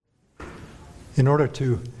In order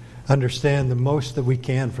to understand the most that we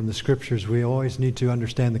can from the Scriptures, we always need to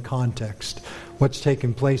understand the context. What's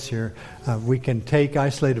taking place here. We can take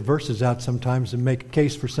isolated verses out sometimes and make a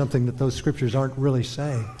case for something that those Scriptures aren't really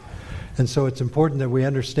saying. And so it's important that we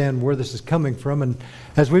understand where this is coming from. And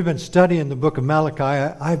as we've been studying the book of Malachi,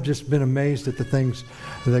 I've just been amazed at the things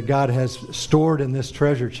that God has stored in this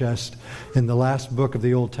treasure chest in the last book of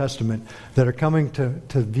the Old Testament that are coming to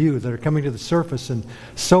view, that are coming to the surface, and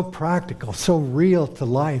so practical, so real to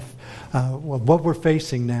life, what we're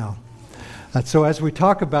facing now. So as we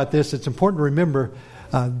talk about this, it's important to remember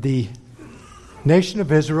the nation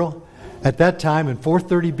of Israel at that time in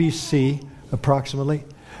 430 BC, approximately.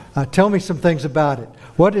 Tell me some things about it.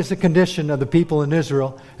 What is the condition of the people in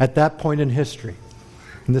Israel at that point in history?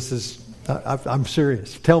 And this is, I'm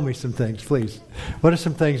serious. Tell me some things, please. What are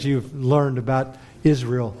some things you've learned about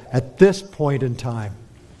Israel at this point in time?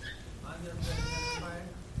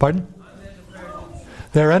 Pardon?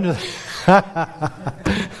 They're under...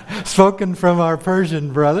 Spoken from our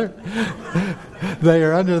Persian brother. They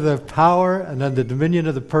are under the power and under the dominion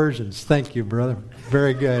of the Persians. Thank you, brother.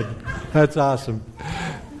 Very good. That's awesome.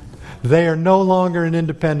 They are no longer an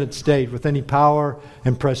independent state with any power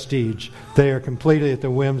and prestige. They are completely at the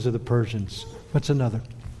whims of the Persians. What's another?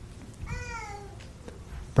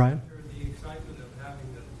 Brian? The excitement of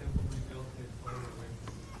having the temple rebuilt is going away.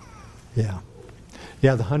 Yeah.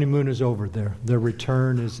 Yeah, the honeymoon is over there. Their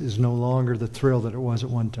return is no longer the thrill that it was at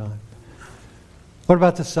one time. What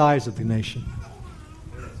about the size of the nation?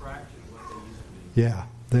 They're a fraction of what they used to be. Yeah,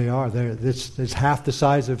 they are. It's half the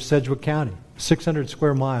size of Sedgwick County. 600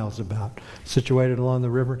 square miles about, situated along the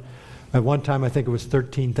river. At one time, I think it was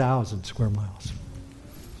 13,000 square miles.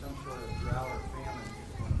 Some sort of drought or famine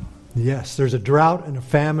is going on. Yes, there's a drought and a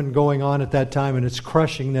famine going on at that time, and it's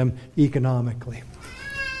crushing them economically.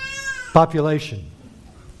 Population.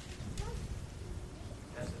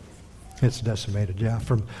 It's decimated, yeah.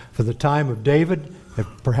 For the time of David,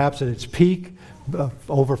 perhaps at its peak,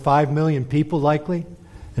 over 5 million people likely,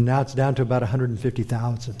 and now it's down to about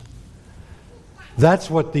 150,000. That's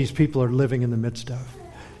what these people are living in the midst of.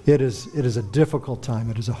 It is a difficult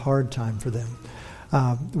time. It is a hard time for them.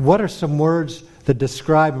 What are some words that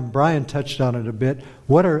describe, and Brian touched on it a bit,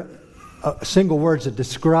 what are single words that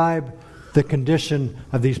describe the condition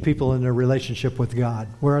of these people in their relationship with God?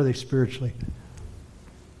 Where are they spiritually?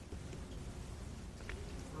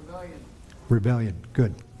 Rebellion.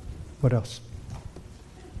 Good. What else?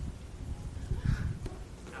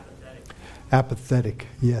 Apathetic.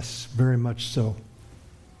 Yes, very much so.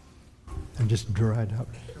 And just dried up.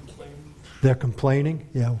 They're complaining.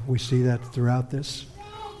 Yeah, we see that throughout this.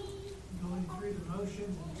 Going through the motions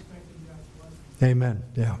and expecting God's blessing. Amen.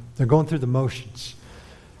 Yeah, they're going through the motions.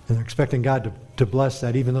 And they're expecting God to bless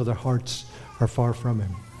that even though their hearts are far from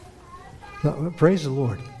Him. Now, praise the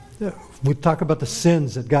Lord. We talk about the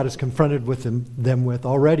sins that God has confronted with them with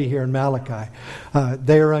already here in Malachi.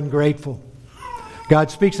 They are ungrateful.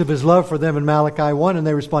 God speaks of His love for them in Malachi 1, and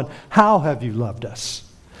they respond, "How have you loved us?"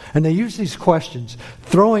 And they use these questions,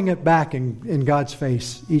 throwing it back in God's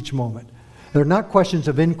face each moment. They're not questions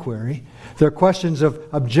of inquiry. They're questions of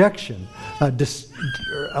objection,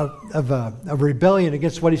 of rebellion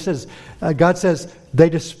against what He says. God says,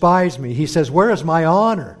 "They despise me." He says, "Where is my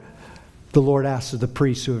honor?" The Lord asks of the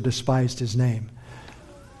priests who have despised His name.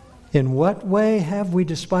 "In what way have we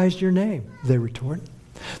despised your name?" they retort.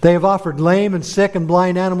 They have offered lame and sick and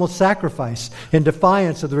blind animal sacrifice in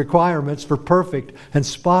defiance of the requirements for perfect and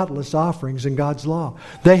spotless offerings in God's law.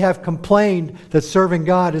 They have complained that serving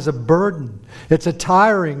God is a burden. It's a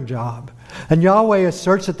tiring job. And Yahweh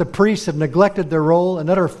asserts that the priests have neglected their role and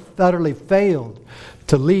utterly failed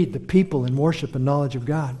to lead the people in worship and knowledge of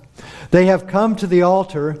God. They have come to the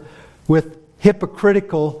altar with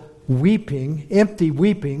hypocritical weeping, empty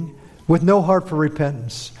weeping, with no heart for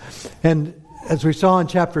repentance. And as we saw in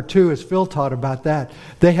chapter 2, as Phil taught about that,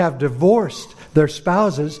 they have divorced their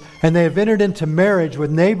spouses and they have entered into marriage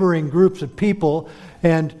with neighboring groups of people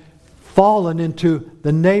and fallen into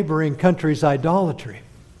the neighboring country's idolatry.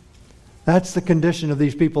 That's the condition of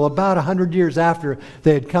these people about 100 years after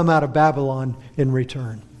they had come out of Babylon in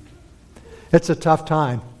return. It's a tough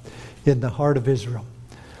time in the heart of Israel.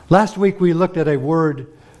 Last week we looked at a word,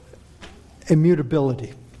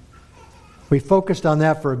 immutability. We focused on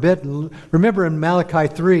that for a bit. Remember in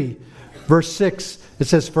Malachi 3, verse 6, it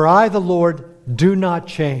says, "For I, the Lord, do not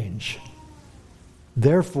change.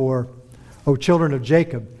 Therefore, O children of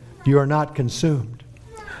Jacob, you are not consumed."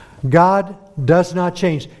 God does not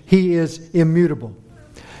change. He is immutable.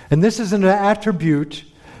 And this is an attribute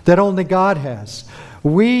that only God has.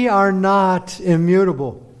 We are not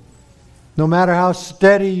immutable. no matter how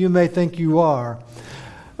steady you may think you are,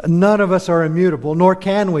 none of us are immutable, nor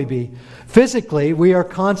can we be. Physically, we are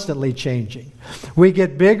constantly changing. We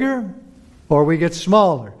get bigger or we get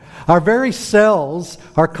smaller. Our very cells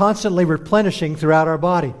are constantly replenishing throughout our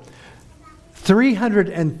body.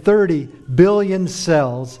 330 billion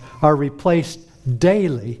cells are replaced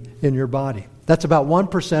daily in your body. That's about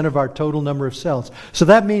 1% of our total number of cells. So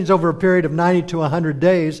that means over a period of 90 to 100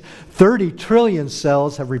 days, 30 trillion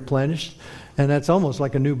cells have replenished, and that's almost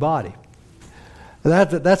like a new body.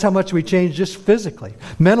 That's how much we change just physically.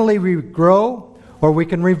 Mentally, we grow or we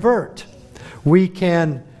can revert. We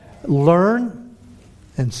can learn,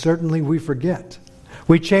 and certainly we forget.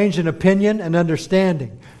 We change in opinion and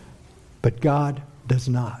understanding, but God does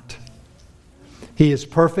not. He is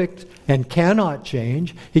perfect and cannot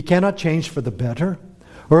change. He cannot change for the better,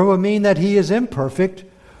 or it would mean that He is imperfect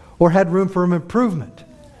or had room for improvement,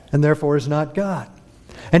 and therefore is not God.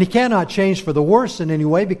 And He cannot change for the worse in any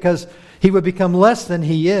way, because He would become less than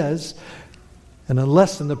He is, and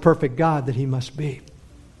less than the perfect God that He must be.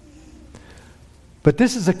 But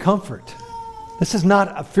this is a comfort. This is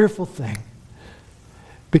not a fearful thing.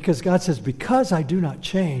 Because God says, because I do not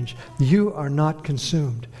change, you are not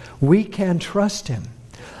consumed. We can trust Him.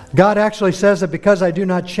 God actually says that because I do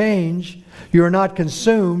not change, you are not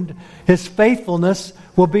consumed. His faithfulness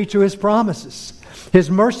will be to His promises. His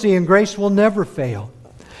mercy and grace will never fail.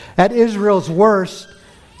 At Israel's worst,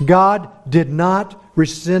 God did not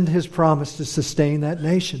rescind His promise to sustain that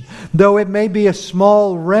nation. Though it may be a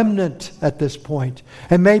small remnant at this point,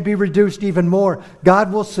 and may be reduced even more,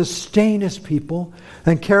 God will sustain His people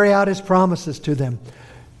and carry out His promises to them.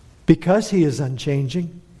 Because He is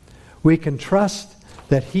unchanging, we can trust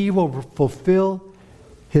that He will fulfill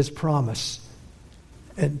His promise,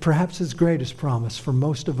 and perhaps His greatest promise for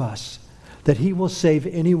most of us, that He will save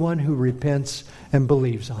anyone who repents and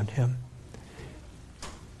believes on Him.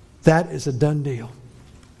 That is a done deal.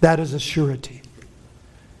 That is a surety.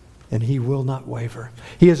 And He will not waver.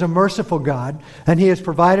 He is a merciful God, and He has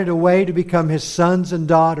provided a way to become His sons and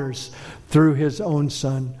daughters through His own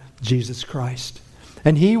Son, Jesus Christ.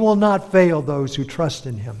 And He will not fail those who trust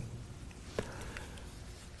in Him.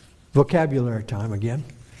 Vocabulary time again.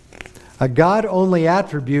 A God-only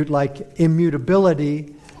attribute like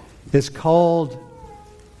immutability is called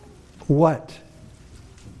what?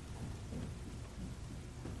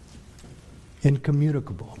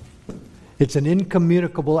 Incommunicable. It's an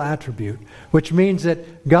incommunicable attribute, which means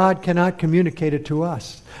that God cannot communicate it to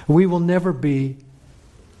us. We will never be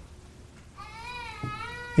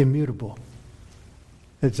immutable.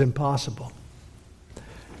 It's impossible.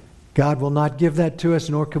 God will not give that to us,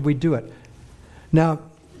 nor could we do it. Now,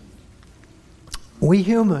 we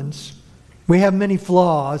humans, we have many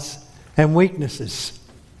flaws and weaknesses.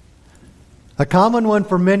 A common one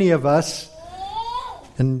for many of us,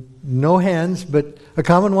 and no hands, but a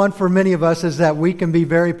common one for many of us is that we can be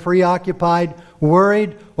very preoccupied,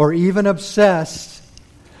 worried, or even obsessed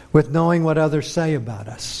with knowing what others say about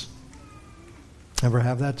us. Ever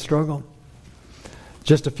have that struggle?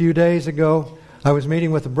 Just a few days ago, I was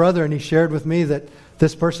meeting with a brother, and he shared with me that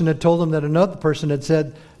this person had told him that another person had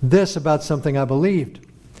said this about something I believed.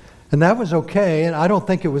 And that was okay, and I don't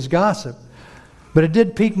think it was gossip. But it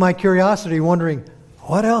did pique my curiosity, wondering,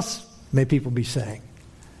 what else may people be saying?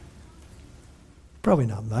 Probably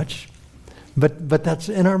not much. But that's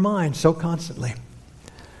in our minds so constantly.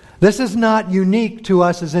 This is not unique to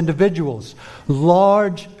us as individuals.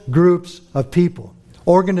 Large groups of people,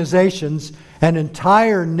 organizations, and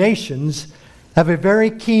entire nations have a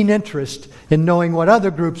very keen interest in knowing what other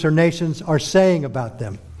groups or nations are saying about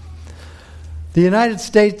them. The United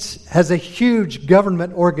States has a huge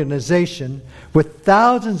government organization with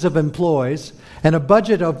thousands of employees and a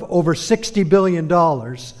budget of over $60 billion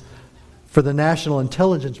for the National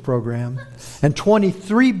Intelligence Program and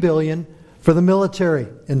 $23 billion for the Military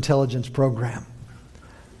Intelligence Program.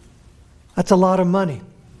 That's a lot of money.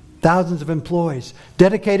 Thousands of employees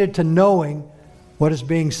dedicated to knowing what is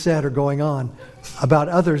being said or going on about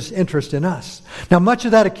others' interest in us. Now, much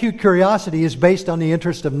of that acute curiosity is based on the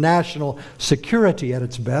interest of national security at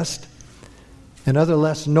its best and other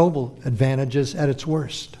less noble advantages at its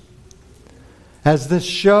worst. As this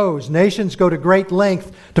shows, nations go to great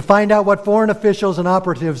length to find out what foreign officials and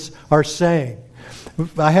operatives are saying.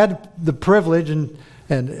 I had the privilege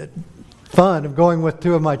and fun of going with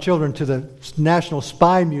two of my children to the National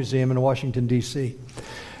Spy Museum in Washington, D.C.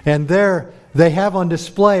 And there they have on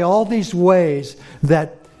display all these ways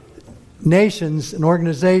that nations and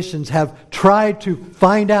organizations have tried to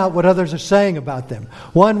find out what others are saying about them.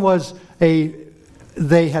 One was a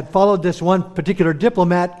they had followed this one particular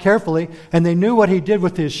diplomat carefully, and they knew what he did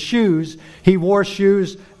with his shoes. He wore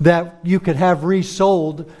shoes that you could have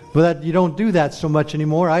resold, but you don't do that so much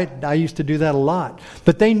anymore. I used to do that a lot.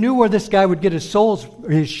 But they knew where this guy would get his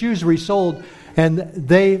shoes resold, and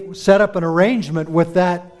they set up an arrangement with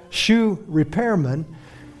that shoe repairman,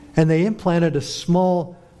 and they implanted a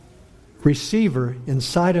small receiver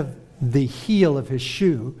inside of the heel of his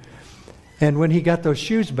shoe. And when he got those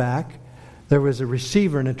shoes back, there was a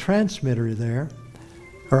receiver and a transmitter there,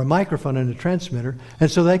 or a microphone and a transmitter,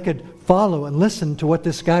 and so they could follow and listen to what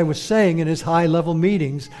this guy was saying in his high-level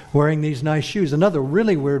meetings wearing these nice shoes. Another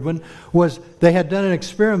really weird one was they had done an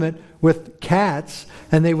experiment with cats,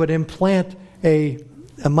 and they would implant a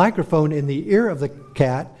microphone in the ear of the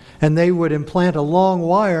cat, and they would implant a long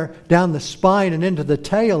wire down the spine and into the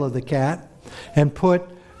tail of the cat, and put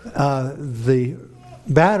the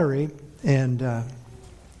battery and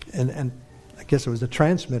I guess it was a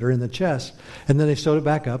transmitter in the chest, and then they sewed it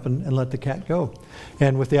back up and let the cat go.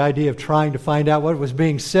 And with the idea of trying to find out what was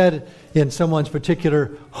being said in someone's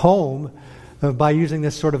particular home by using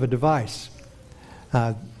this sort of a device.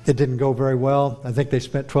 It didn't go very well. I think they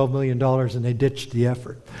spent $12 million and they ditched the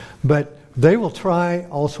effort. But they will try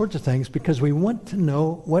all sorts of things because we want to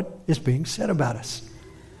know what is being said about us.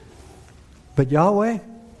 But Yahweh,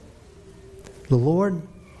 the Lord,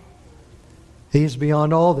 He is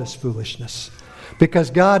beyond all this foolishness.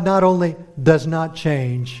 Because God not only does not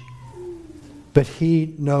change, but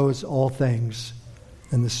He knows all things.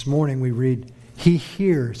 And this morning we read, He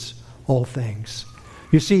hears all things.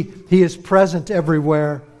 You see, He is present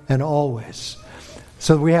everywhere and always.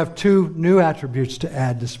 So we have two new attributes to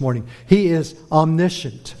add this morning. He is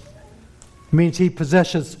omniscient. It means He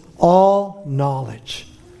possesses all knowledge.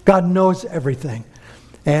 God knows everything.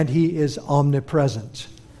 And He is omnipresent.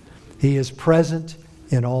 He is present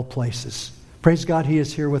in all places. Praise God, He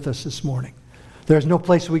is here with us this morning. There's no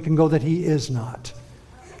place we can go that He is not.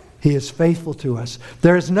 He is faithful to us.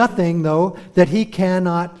 There is nothing, though, that He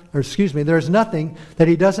cannot, there is nothing that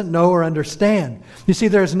He doesn't know or understand. You see,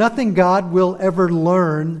 there is nothing God will ever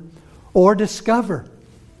learn or discover.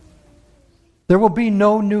 There will be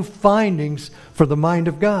no new findings for the mind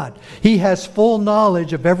of God. He has full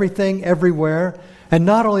knowledge of everything, everywhere, and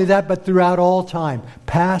not only that, but throughout all time,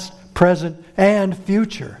 past, present, and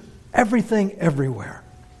future. Everything, everywhere.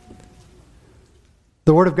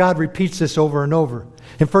 The Word of God repeats this over and over.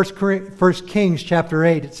 In 1 Kings chapter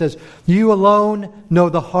 8, it says, You alone know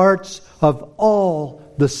the hearts of all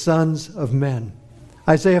the sons of men.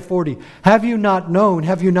 Isaiah 40, Have you not known,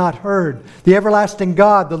 have you not heard? The everlasting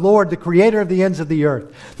God, the Lord, the Creator of the ends of the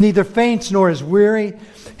earth, neither faints nor is weary.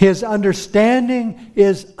 His understanding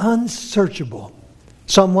is unsearchable.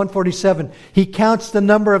 Psalm 147, He counts the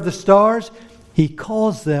number of the stars. He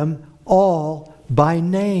calls them all by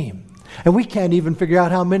name. And we can't even figure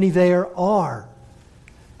out how many there are.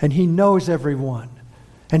 And He knows every one.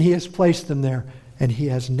 And He has placed them there. And He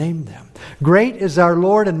has named them. Great is our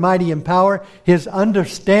Lord and mighty in power. His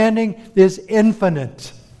understanding is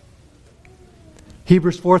infinite.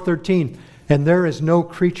 Hebrews 4:13, And there is no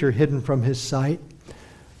creature hidden from His sight,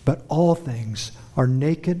 but all things are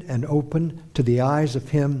naked and open to the eyes of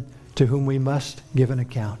Him to whom we must give an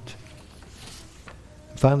account.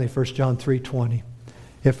 Finally, 1 John 3:20.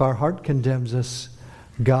 If our heart condemns us,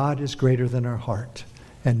 God is greater than our heart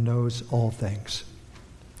and knows all things.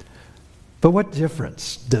 But what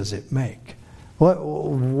difference does it make?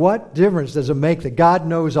 What difference does it make that God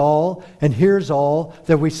knows all and hears all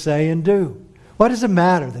that we say and do? What does it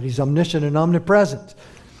matter that He's omniscient and omnipresent?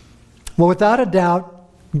 Well, without a doubt,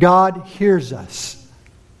 God hears us.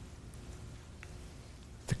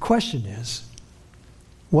 The question is,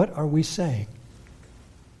 what are we saying?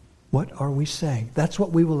 What are we saying? That's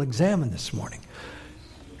what we will examine this morning.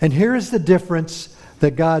 And here is the difference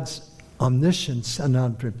that God's omniscience and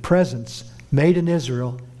omnipresence made in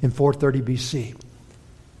Israel in 430 BC.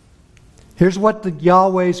 Here's what the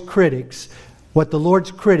Yahweh's critics, what the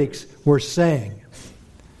Lord's critics were saying.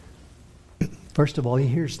 First of all, He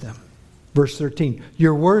hears them. Verse 13,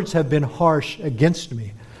 Your words have been harsh against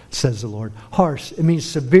me, says the Lord. Harsh, it means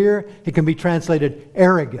severe. It can be translated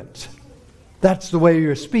arrogant. That's the way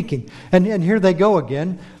you're speaking. And here they go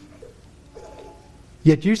again.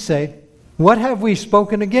 Yet you say, What have we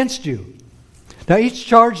spoken against you? Now each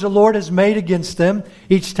charge the Lord has made against them,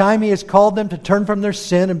 each time He has called them to turn from their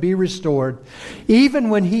sin and be restored, even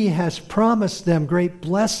when He has promised them great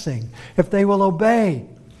blessing if they will obey.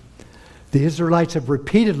 The Israelites have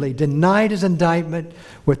repeatedly denied His indictment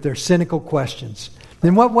with their cynical questions.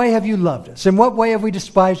 In what way have you loved us? In what way have we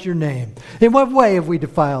despised your name? In what way have we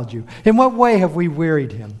defiled you? In what way have we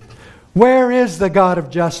wearied Him? Where is the God of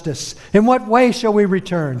justice? In what way shall we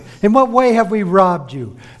return? In what way have we robbed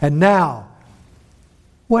you? And now,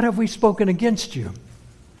 what have we spoken against you?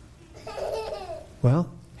 Well,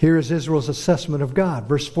 here is Israel's assessment of God.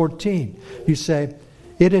 Verse 14, you say,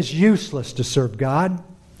 it is useless to serve God.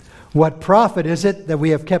 What profit is it that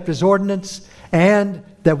we have kept His ordinance and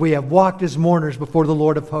that we have walked as mourners before the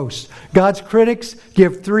Lord of hosts? God's critics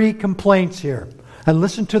give 3 complaints here. And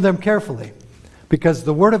listen to them carefully, because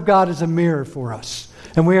the Word of God is a mirror for us.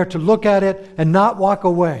 And we are to look at it and not walk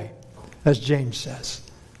away, as James says.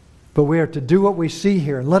 But we are to do what we see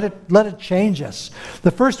here and let it change us.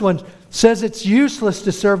 The first one says it's useless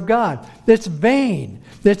to serve God. It's vain.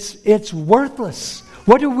 It's worthless.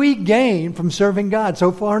 What do we gain from serving God?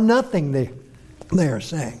 So far, nothing, they are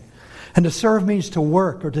saying. And to serve means to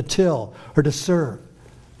work or to till or to serve.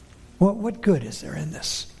 What good is there in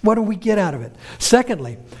this? What do we get out of it?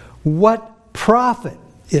 Secondly, what profit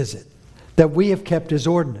is it that we have kept His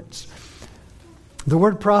ordinance? The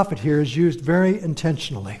word profit here is used very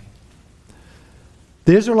intentionally.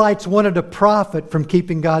 The Israelites wanted a profit from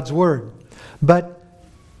keeping God's word. But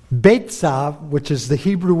Beitzah, which is the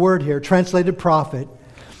Hebrew word here, translated profit,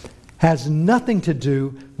 has nothing to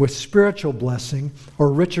do with spiritual blessing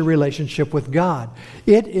or richer relationship with God.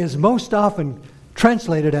 It is most often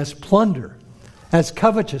translated as plunder, as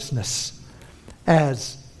covetousness,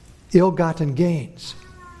 as ill-gotten gains,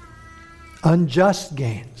 unjust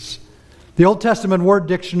gains. The Old Testament Word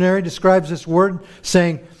Dictionary describes this word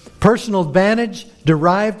saying, personal advantage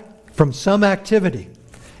derived from some activity.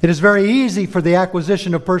 It is very easy for the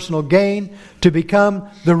acquisition of personal gain to become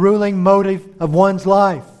the ruling motive of one's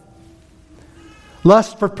life.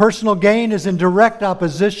 Lust for personal gain is in direct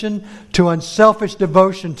opposition to unselfish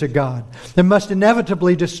devotion to God and must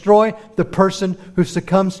inevitably destroy the person who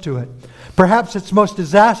succumbs to it. Perhaps its most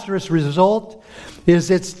disastrous result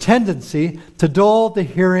is its tendency to dull the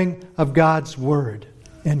hearing of God's Word.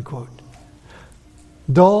 End quote.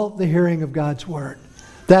 Dull the hearing of God's Word.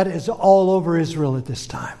 That is all over Israel at this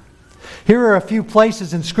time. Here are a few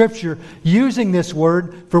places in Scripture using this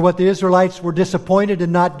word for what the Israelites were disappointed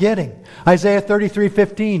in not getting. Isaiah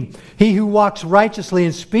 33:15. He who walks righteously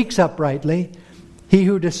and speaks uprightly, he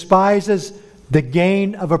who despises the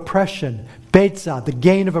gain of oppression. Beitzah, the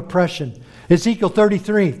gain of oppression. Ezekiel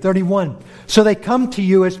 33:31. So they come to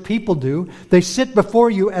you as people do. They sit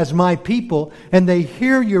before you as my people, and they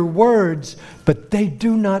hear your words, but they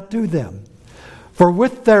do not do them. For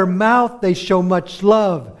with their mouth they show much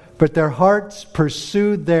love, but their hearts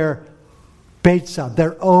pursue their Beitzah,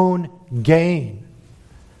 their own gain.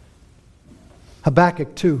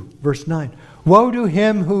 Habakkuk 2, verse 9. Woe to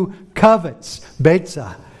him who covets,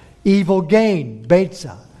 Beitzah, evil gain,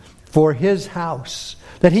 Beitzah, for his house,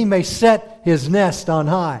 that he may set his nest on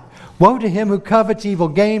high. Woe to him who covets evil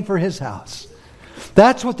gain for his house.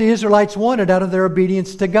 That's what the Israelites wanted out of their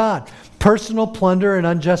obedience to God. Personal plunder and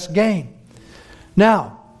unjust gain.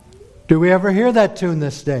 Now, do we ever hear that tune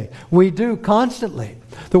this day? We do constantly.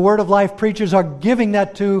 The Word of Life preachers are giving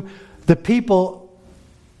that to the people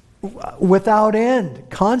without end,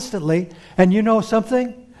 constantly. And you know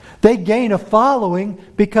something? They gain a following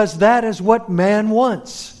because that is what man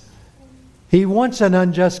wants. He wants an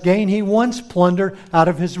unjust gain. He wants plunder out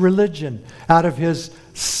of his religion, out of his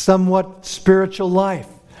somewhat spiritual life.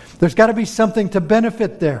 There's got to be something to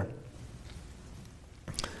benefit there.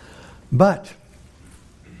 But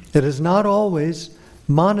it is not always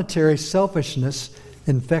monetary selfishness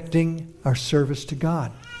infecting our service to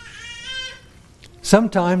God.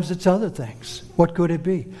 Sometimes it's other things. What could it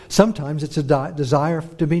be? Sometimes it's a desire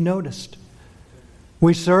to be noticed.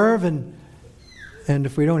 We serve and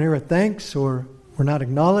if we don't hear a thanks or we're not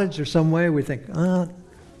acknowledged or some way, we think,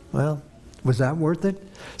 well, was that worth it?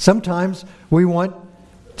 Sometimes we want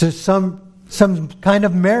to some kind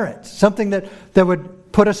of merit, something that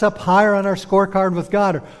would put us up higher on our scorecard with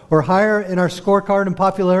God or higher in our scorecard and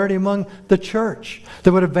popularity among the church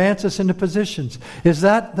that would advance us into positions. Is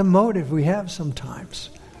that the motive we have sometimes?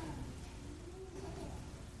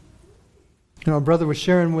 You know, a brother was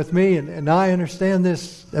sharing with me, and I understand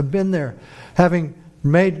this, I've been there, having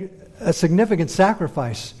made a significant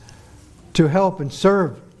sacrifice to help and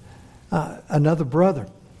serve another brother.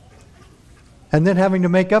 And then having to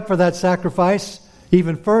make up for that sacrifice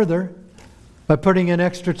even further by putting in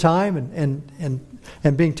extra time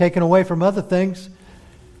and being taken away from other things.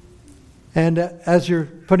 And as you're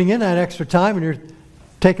putting in that extra time and you're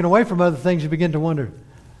taken away from other things, you begin to wonder,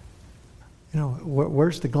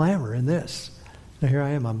 where's the glamour in this? Now here I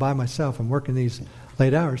am, I'm by myself, I'm working these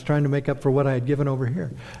late hours trying to make up for what I had given over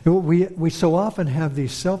here. We so often have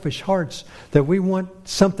these selfish hearts that we want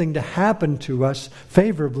something to happen to us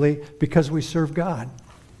favorably because we serve God.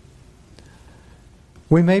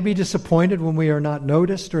 We may be disappointed when we are not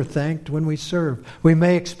noticed or thanked when we serve. We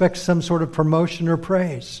may expect some sort of promotion or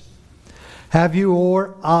praise. Have you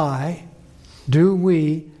or do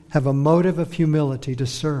we have a motive of humility to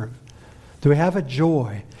serve? Do we have a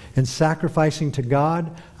joy in sacrificing to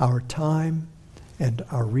God our time and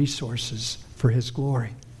our resources for His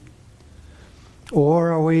glory?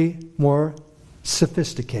 Or are we more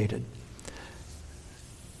sophisticated?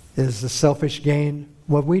 Is the selfish gain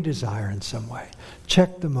what we desire in some way?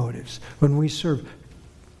 Check the motives. When we serve,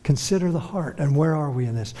 consider the heart. And where are we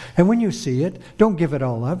in this? And when you see it, don't give it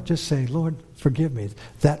all up. Just say, Lord, forgive me.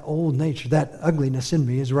 That old nature, that ugliness in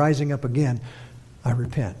me is rising up again. I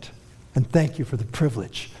repent. And thank you for the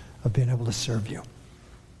privilege of being able to serve you.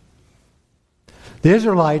 The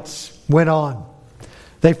Israelites went on.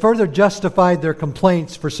 They further justified their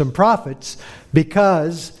complaints for some prophets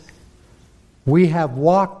because we have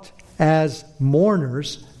walked as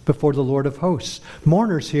mourners before the Lord of hosts.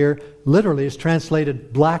 Mourners here literally is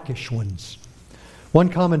translated blackish ones. One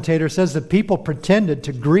commentator says that people pretended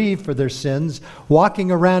to grieve for their sins,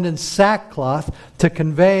 walking around in sackcloth to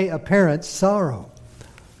convey apparent sorrow.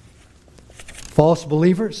 False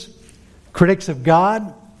believers, critics of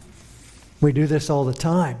God, we do this all the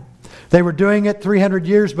time. They were doing it 300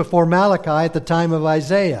 years before Malachi at the time of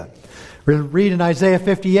Isaiah. We read in Isaiah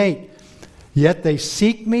 58, "Yet they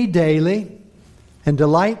seek me daily and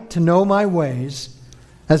delight to know my ways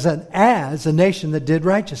as a nation that did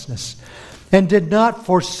righteousness and did not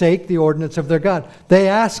forsake the ordinance of their God." They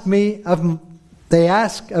ask of me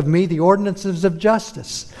the ordinances of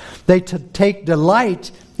justice. They take delight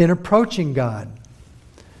in approaching God.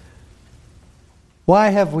 "Why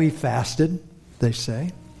have we fasted," they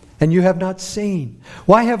say, "and you have not seen?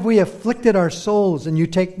 Why have we afflicted our souls and you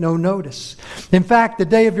take no notice? In fact, the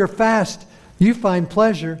day of your fast you find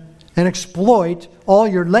pleasure and exploit all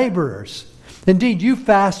your laborers. Indeed, you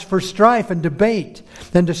fast for strife and debate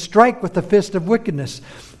and to strike with the fist of wickedness.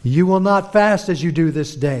 You will not fast as you do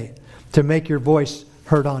this day to make your voice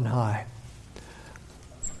heard on high."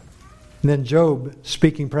 And then Job,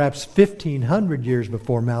 speaking perhaps 1,500 years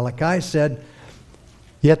before Malachi, said,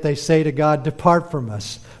 "Yet they say to God, 'Depart from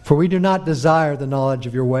us, for we do not desire the knowledge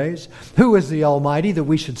of your ways. Who is the Almighty that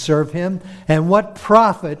we should serve Him? And what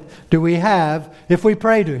profit do we have if we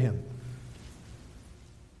pray to Him?'"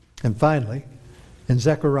 And finally, in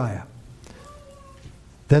Zechariah,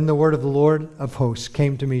 "Then the word of the Lord of hosts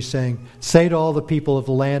came to me, saying, Say to all the people of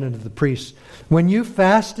the land and to the priests, when you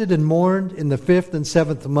fasted and mourned in the 5th and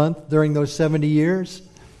 7th month during those 70 years,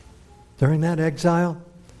 during that exile,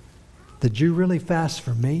 did you really fast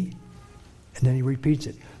for me?" And then he repeats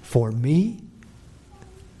it, "For me?"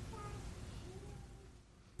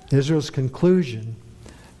 Israel's conclusion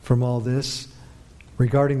from all this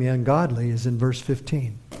regarding the ungodly is in verse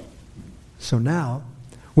 15. "So now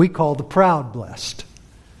we call the proud blessed.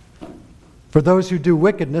 For those who do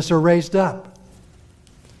wickedness are raised up.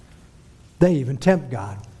 They even tempt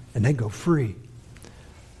God, and they go free."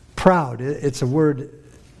 Proud, it's a word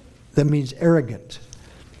that means arrogant.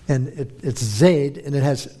 And it's zayd, and it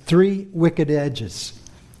has 3 wicked edges.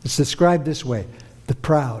 It's described this way, the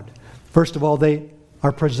proud. First of all, they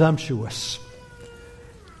are presumptuous.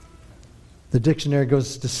 The dictionary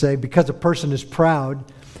goes to say, because a person is proud,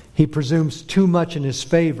 he presumes too much in his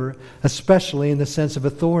favor, especially in the sense of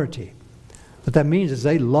authority. What that means is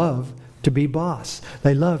they love to be boss.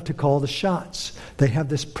 They love to call the shots. They have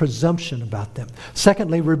this presumption about them.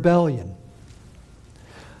 Secondly, rebellion.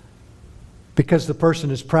 Because the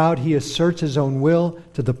person is proud, he asserts his own will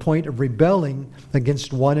to the point of rebelling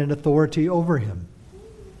against one in authority over him.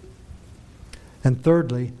 And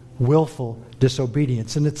thirdly, willful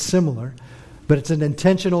disobedience. And it's similar, but it's an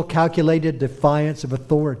intentional, calculated defiance of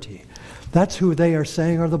authority. That's who they are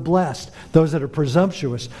saying are the blessed. Those that are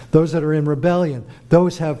presumptuous, those that are in rebellion,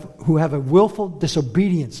 those who have a willful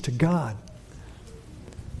disobedience to God.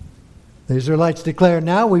 The Israelites declare,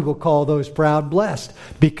 now we will call those proud blessed.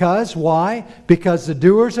 Because, why? Because the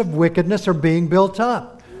doers of wickedness are being built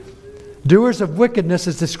up. Doers of wickedness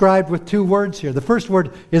is described with 2 words here. The first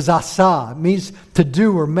word is asa. It means to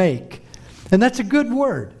do or make. And that's a good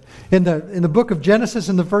word. In the book of Genesis,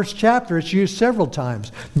 in the first chapter, it's used several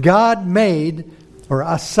times. God made, or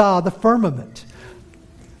asa, the firmament.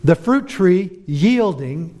 The fruit tree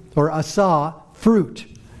yielding, or asa, fruit.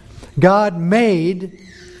 God made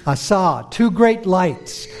asa, 2 great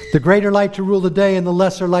lights. The greater light to rule the day and the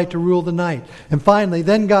lesser light to rule the night. And finally,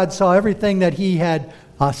 then God saw everything that He had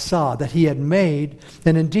asa, that he had made,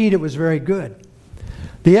 and indeed it was very good.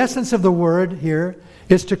 The essence of the word here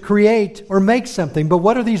is to create or make something. But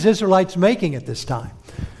what are these Israelites making at this time?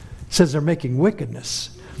 It says they're making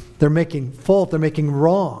wickedness. They're making fault. They're making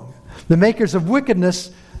wrong. The makers of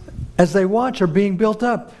wickedness, as they watch, are being built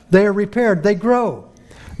up. They are repaired. They grow.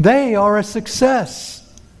 They are a success.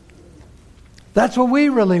 That's what we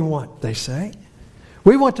really want, they say.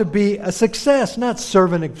 We want to be a success, not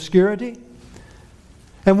serve in obscurity.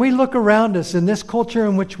 And we look around us in this culture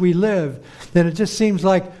in which we live, and it just seems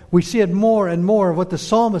like we see it more and more of what the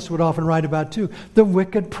psalmist would often write about too. The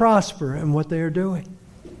wicked prosper in what they are doing.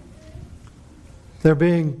 They're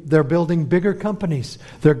building bigger companies.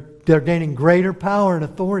 They're gaining greater power and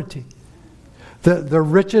authority. The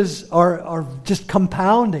riches are just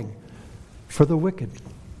compounding for the wicked.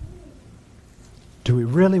 Do we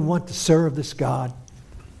really want to serve this God?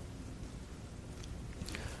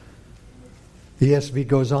 The ESV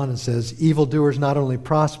goes on and says, evildoers not only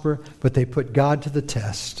prosper, but they put God to the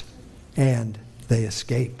test, and they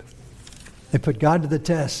escape. They put God to the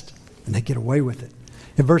test, and they get away with it.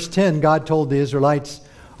 In verse 10, God told the Israelites,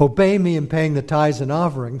 obey me in paying the tithes and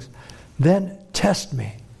offerings, then test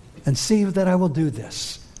me, and see that I will do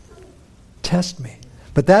this. Test me.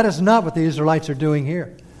 But that is not what the Israelites are doing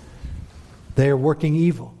here. They are working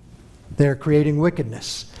evil. They are creating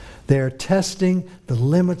wickedness. They are testing the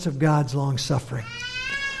limits of God's long-suffering.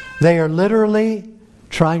 They are literally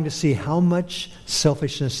trying to see how much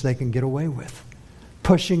selfishness they can get away with,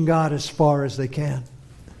 pushing God as far as they can.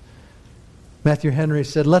 Matthew Henry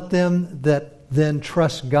said, let them that then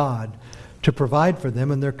trust God to provide for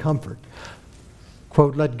them in their comfort.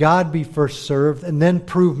 Quote, let God be first served, and then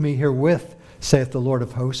prove me herewith, saith the Lord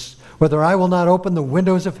of hosts, whether I will not open the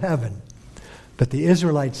windows of heaven. But the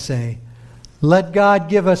Israelites say, let God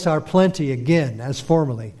give us our plenty again, as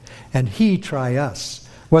formerly, and He try us,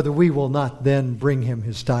 whether we will not then bring Him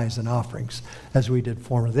His tithes and offerings, as we did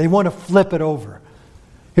formerly. They want to flip it over.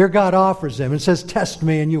 Here God offers them and says, test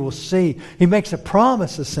me and you will see. He makes a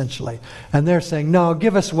promise, essentially. And they're saying, no,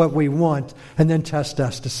 give us what we want, and then test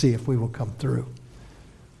us to see if we will come through.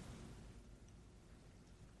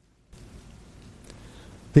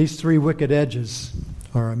 These three wicked edges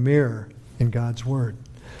are a mirror in God's Word.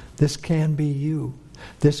 This can be you.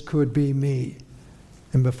 This could be me.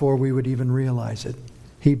 And before we would even realize it.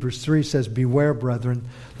 Hebrews 3 says, beware, brethren,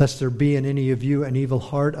 lest there be in any of you an evil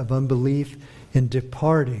heart of unbelief in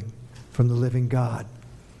departing from the living God.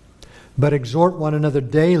 But exhort one another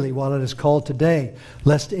daily while it is called today,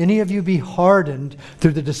 lest any of you be hardened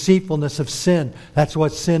through the deceitfulness of sin. That's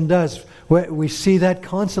what sin does. We see that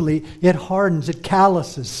constantly. It hardens, it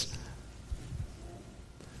calluses.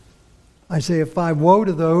 Isaiah 5, woe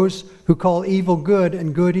to those who call evil good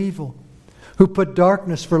and good evil, who put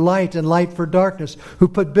darkness for light and light for darkness, who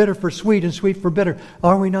put bitter for sweet and sweet for bitter.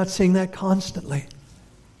 Are we not seeing that constantly?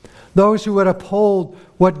 Those who would uphold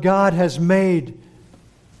what God has made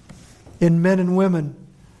in men and women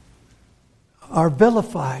are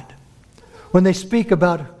vilified when they speak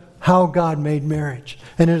about how God made marriage,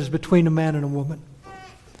 and it is between a man and a woman.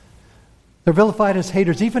 They're vilified as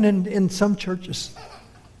haters, even in some churches.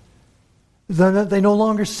 They no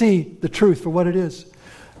longer see the truth for what it is.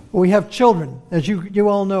 We have children, as you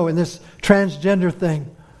all know, in this transgender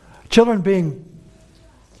thing. Children being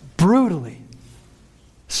brutally,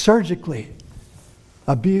 surgically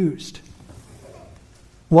abused.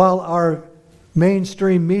 While our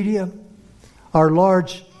mainstream media, our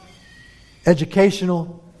large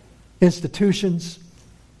educational institutions,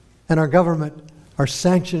 and our government are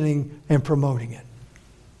sanctioning and promoting it.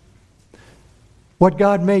 What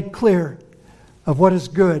God made clear of what is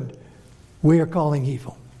good, we are calling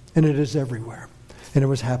evil. And it is everywhere. And it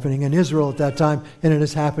was happening in Israel at that time, and it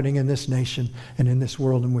is happening in this nation and in this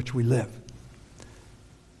world in which we live.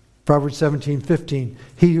 Proverbs 17:15,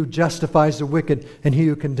 he who justifies the wicked and he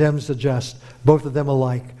who condemns the just, both of them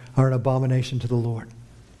alike are an abomination to the Lord.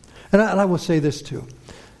 And I will say this too.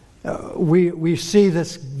 We see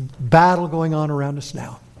this battle going on around us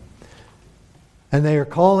now. And they are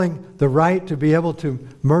calling the right to be able to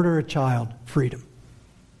murder a child freedom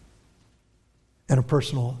and a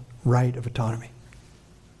personal right of autonomy.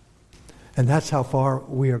 And that's how far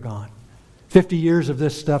we are gone. 50 years of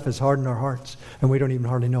this stuff has hardened our hearts, and we don't even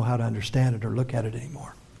hardly know how to understand it or look at it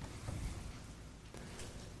anymore.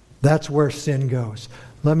 That's where sin goes.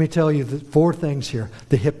 Let me tell you the 4 things here.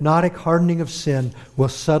 The hypnotic hardening of sin will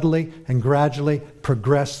subtly and gradually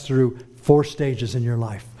progress through 4 stages in your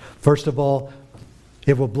life. First of all,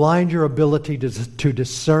 it will blind your ability to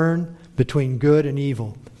discern between good and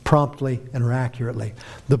evil, promptly and accurately.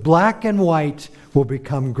 The black and white will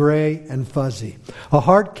become gray and fuzzy. A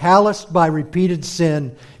heart calloused by repeated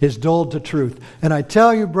sin is dulled to truth. And I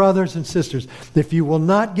tell you, brothers and sisters, if you will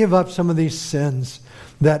not give up some of these sins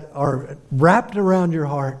that are wrapped around your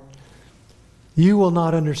heart, you will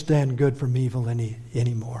not understand good from evil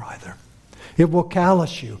anymore either. It will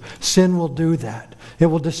callous you. Sin will do that. It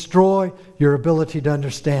will destroy your ability to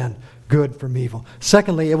understand good from evil.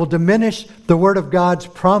 Secondly, it will diminish the Word of God's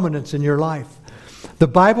prominence in your life. The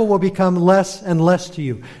Bible will become less and less to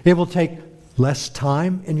you. It will take less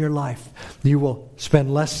time in your life. You will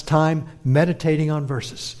spend less time meditating on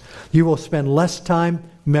verses. You will spend less time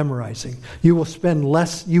memorizing. You will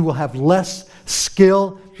have less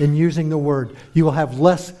skill in using the Word. You will have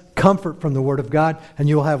less comfort from the Word of God, and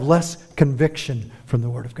you will have less conviction from the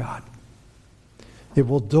Word of God. It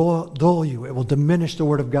will dull you. It will diminish the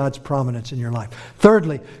Word of God's prominence in your life.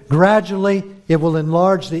 Thirdly, gradually it will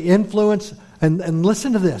enlarge the influence, and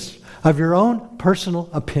listen to this, of your own personal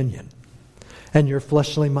opinion and your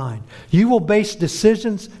fleshly mind. You will base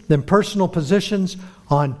decisions and personal positions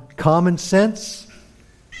on common sense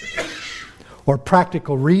or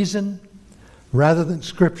practical reason rather than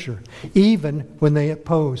Scripture, even when they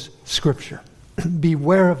oppose Scripture.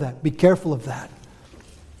 Beware of that. Be careful of that.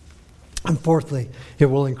 And fourthly, it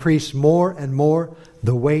will increase more and more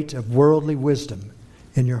the weight of worldly wisdom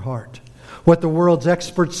in your heart. What the world's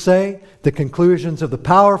experts say, the conclusions of the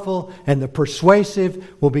powerful and the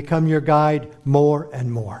persuasive will become your guide more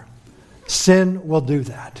and more. Sin will do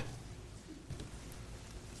that.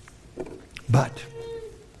 But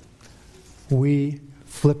we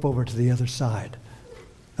flip over to the other side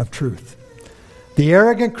of truth. The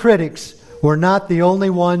arrogant critics were not the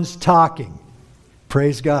only ones talking.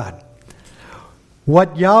 Praise God.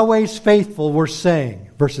 What Yahweh's faithful were saying,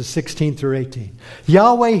 verses 16 through 18.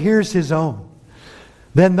 Yahweh hears His own.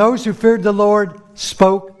 Then those who feared the Lord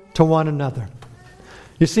spoke to one another.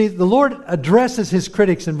 You see, the Lord addresses His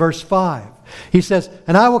critics in verse 5. He says,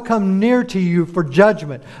 "And I will come near to you for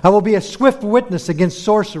judgment. I will be a swift witness against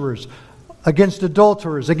sorcerers, against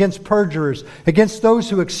adulterers, against perjurers, against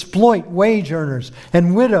those who exploit wage earners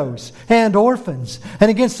and widows and orphans,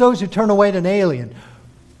 and against those who turn away an alien."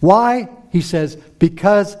 Why? He says,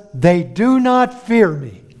 "Because they do not fear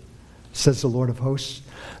me," says the Lord of hosts.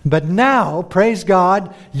 But now, praise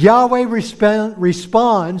God, Yahweh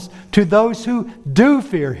responds to those who do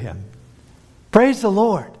fear Him. Praise the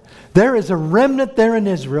Lord. There is a remnant there in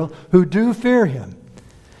Israel who do fear Him.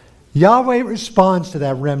 Yahweh responds to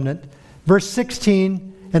that remnant. Verse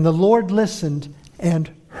 16, "And the Lord listened and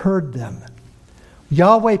heard them."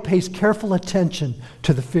 Yahweh pays careful attention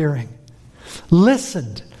to the fearing.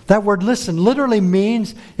 Listened. That word listen literally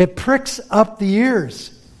means it pricks up the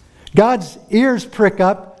ears. God's ears prick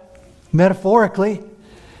up, metaphorically.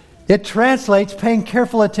 It translates paying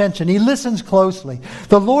careful attention. He listens closely.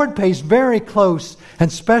 The Lord pays very close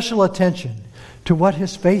and special attention to what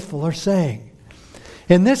His faithful are saying.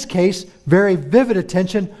 In this case, very vivid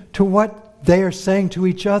attention to what they are saying to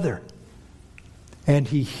each other. And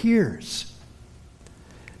He hears.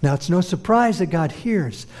 Now, it's no surprise that God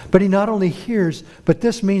hears. But He not only hears, but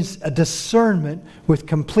this means a discernment with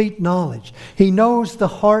complete knowledge. He knows the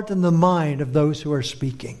heart and the mind of those who are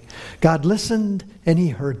speaking. God listened and He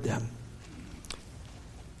heard them.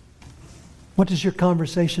 What does your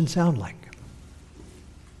conversation sound like?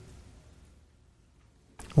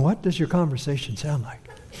 What does your conversation sound like?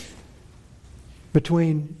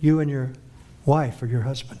 Between you and your wife or your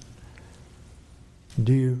husband.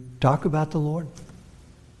 Do you talk about the Lord?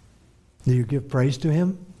 Do you give praise to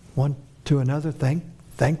Him, one to another?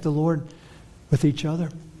 Thank the Lord with each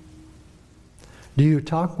other? Do you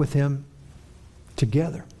talk with Him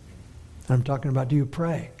together? And I'm talking about, do you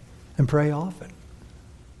pray? And pray often?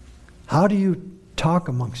 How do you talk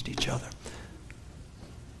amongst each other?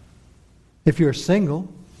 If you're single,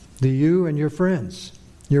 do you and your friends,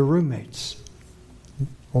 your roommates,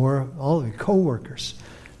 or all of your co-workers,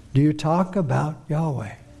 do you talk about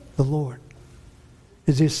Yahweh, the Lord?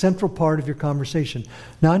 Is He a central part of your conversation?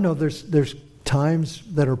 Now, I know there's times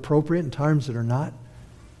that are appropriate and times that are not.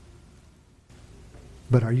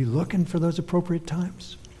 But are you looking for those appropriate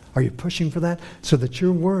times? Are you pushing for that so that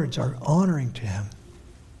your words are honoring to Him?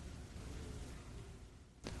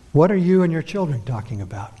 What are you and your children talking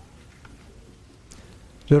about?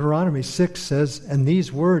 Deuteronomy 6 says, "And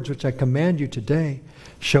these words which I command you today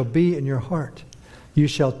shall be in your heart. You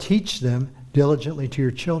shall teach them diligently to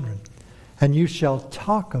your children. And you shall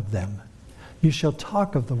talk of them." You shall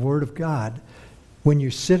talk of the Word of God when you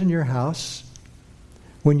sit in your house,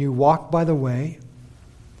 when you walk by the way,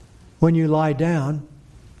 when you lie down,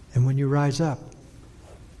 and when you rise up.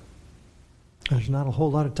 There's not a whole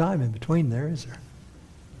lot of time in between there, is there?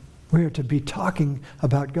 We are to be talking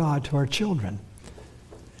about God to our children,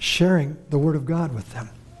 sharing the Word of God with them.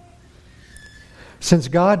 Since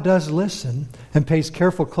God does listen and pays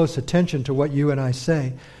careful, close attention to what you and I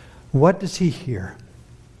say, what does He hear?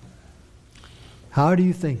 How do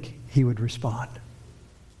you think He would respond?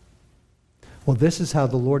 Well, this is how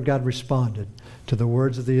the Lord God responded to the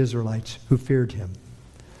words of the Israelites who feared Him.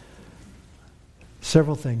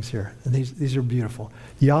 Several things here, and these are beautiful.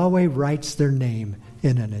 Yahweh writes their name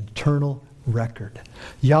in an eternal record.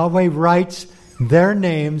 Yahweh writes their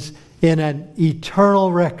names in an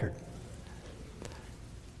eternal record.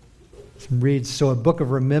 It reads, so a book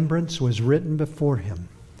of remembrance was written before Him.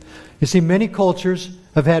 You see, many cultures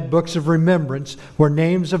have had books of remembrance where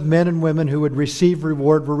names of men and women who would receive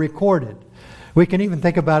reward were recorded. We can even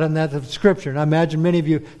think about it in that of Scripture. And I imagine many of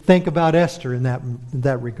you think about Esther in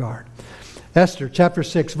that regard. Esther chapter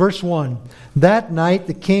 6, verse 1. That night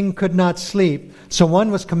the king could not sleep, so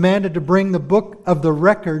one was commanded to bring the book of the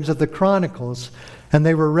records of the Chronicles, and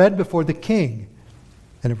they were read before the king.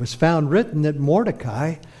 And it was found written that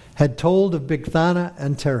Mordecai had told of Bigthana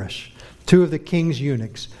and Teresh, two of the king's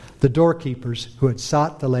eunuchs, the doorkeepers who had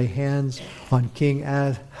sought to lay hands on King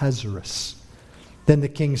Ahasuerus. Then the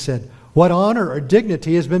king said, what honor or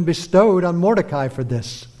dignity has been bestowed on Mordecai for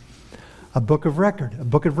this? A book of record, a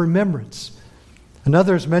book of remembrance.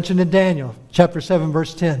 Another is mentioned in Daniel, chapter 7,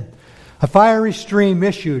 verse 10. A fiery stream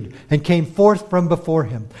issued and came forth from before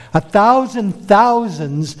him. 1,000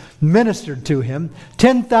 thousands ministered to him.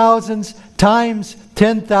 10,000s times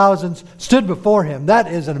 10,000s stood before him. That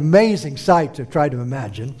is an amazing sight to try to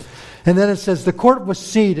imagine. And then it says, the court was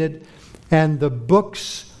seated and the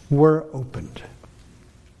books were opened.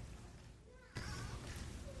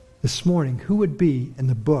 This morning, who would be in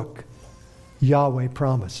the book Yahweh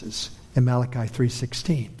promises in Malachi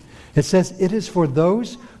 3:16? It says, it is for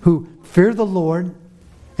those who fear the Lord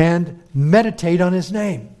and meditate on His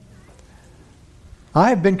name. I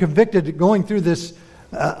have been convicted going through this.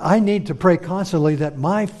 I need to pray constantly that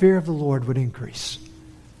my fear of the Lord would increase.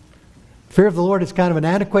 Fear of the Lord is kind of an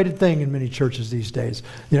antiquated thing in many churches these days.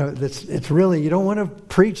 You know, it's really, you don't want to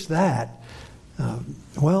preach that.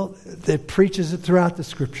 Well, it preaches it throughout the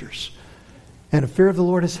Scriptures. And a fear of the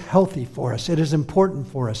Lord is healthy for us. It is important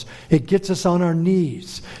for us. It gets us on our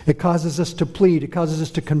knees. It causes us to plead. It causes us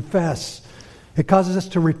to confess. It causes us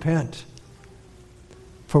to repent.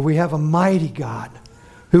 For we have a mighty God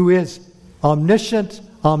who is omniscient,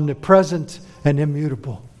 omnipresent, and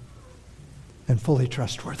immutable, and fully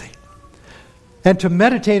trustworthy. And to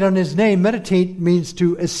meditate on His name, meditate means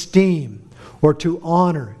to esteem or to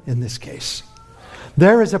honor in this case.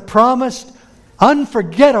 There is a promised,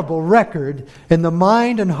 unforgettable record in the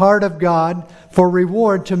mind and heart of God for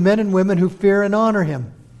reward to men and women who fear and honor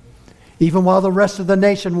Him, even while the rest of the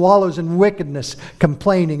nation wallows in wickedness,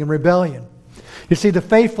 complaining, and rebellion. You see, the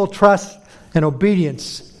faithful trust and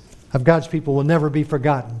obedience of God's people will never be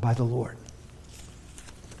forgotten by the Lord.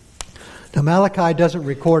 Now, Malachi doesn't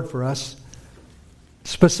record for us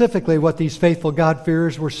specifically what these faithful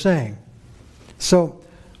God-fearers were saying. So,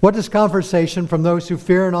 what does conversation from those who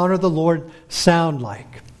fear and honor the Lord sound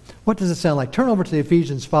like? What does it sound like? Turn over to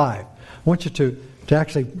Ephesians 5. I want you to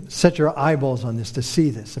actually set your eyeballs on this to see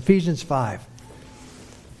this. Ephesians 5.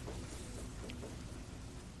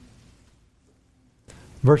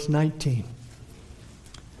 Verse 19.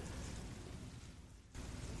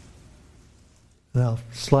 And I'll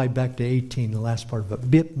slide back to 18, the last part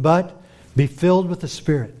of it. But be filled with the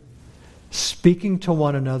Spirit, speaking to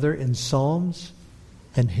one another in psalms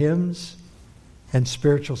and hymns and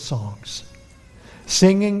spiritual songs,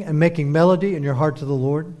 singing and making melody in your heart to the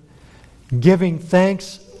Lord, giving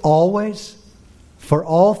thanks always for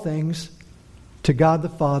all things to God the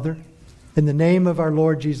Father in the name of our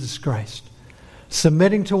Lord Jesus Christ,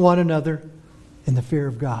 submitting to one another in the fear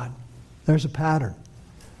of God. There's a pattern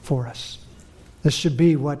for us. This should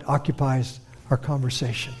be what occupies our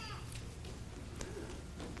conversation.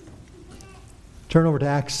 Turn over to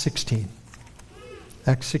Acts 16.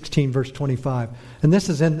 Acts 16, verse 25. And this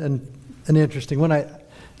is an interesting one.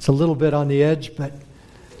 It's a little bit on the edge, but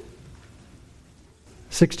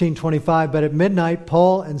 16:25. But at midnight,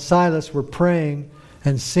 Paul and Silas were praying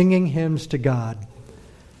and singing hymns to God,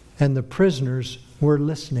 and the prisoners were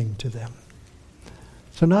listening to them.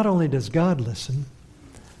 So not only does God listen,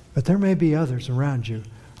 but there may be others around you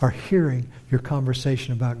are hearing your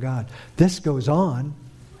conversation about God. This goes on,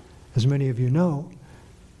 as many of you know,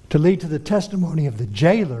 to lead to the testimony of the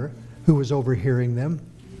jailer who was overhearing them,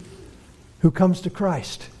 who comes to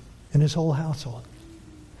Christ and his whole household.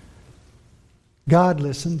 God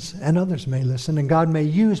listens, and others may listen, and God may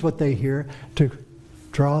use what they hear to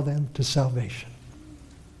draw them to salvation.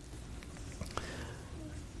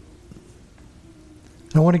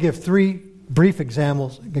 I want to give 3 brief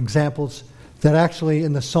examples that actually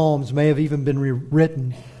in the Psalms may have even been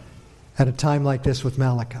rewritten at a time like this with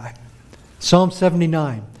Malachi. Psalm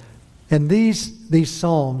 79. And these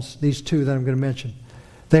Psalms, these 2 that I'm going to mention,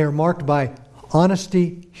 they are marked by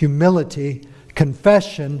honesty, humility,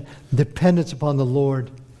 confession, dependence upon the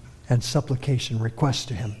Lord, and supplication, request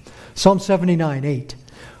to Him. Psalm 79, 8.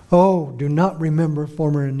 Oh, do not remember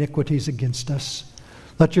former iniquities against us.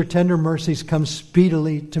 Let your tender mercies come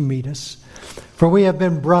speedily to meet us, for we have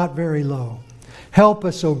been brought very low. Help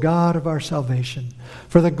us, O God of our salvation,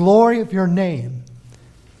 for the glory of your name,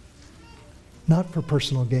 not for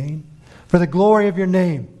personal gain, for the glory of your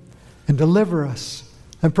name, and deliver us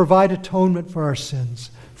and provide atonement for our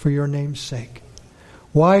sins for your name's sake.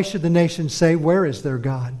 Why should the nations say, where is their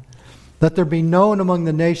God? Let there be known among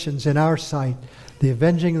the nations in our sight the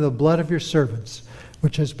avenging of the blood of your servants,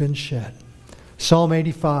 which has been shed. Psalm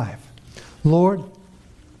 85. Lord,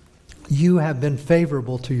 you have been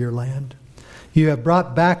favorable to your land. You have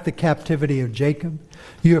brought back the captivity of Jacob.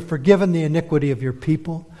 You have forgiven the iniquity of your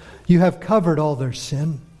people. You have covered all their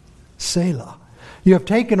sin. Selah. You have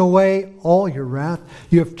taken away all your wrath.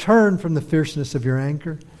 You have turned from the fierceness of your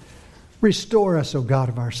anger. Restore us, O God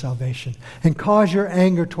of our salvation, and cause your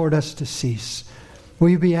anger toward us to cease. Will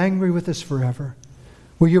you be angry with us forever?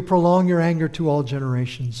 Will you prolong your anger to all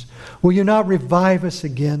generations? Will you not revive us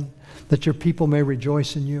again, that your people may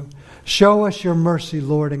rejoice in you? Show us your mercy,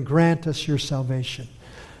 Lord, and grant us your salvation.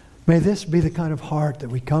 May this be the kind of heart that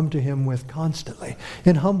we come to Him with constantly,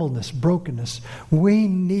 in humbleness, brokenness. We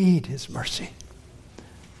need His mercy.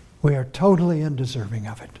 We are totally undeserving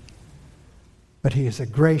of it. But He is a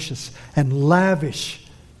gracious and lavish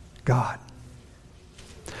God.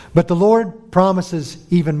 But the Lord promises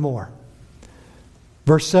even more.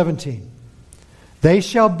 Verse 17. They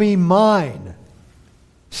shall be mine,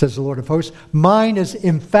 says the Lord of hosts. Mine is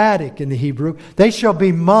emphatic in the Hebrew. They shall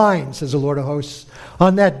be mine, says the Lord of hosts,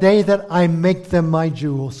 on that day that I make them my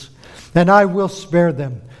jewels. And I will spare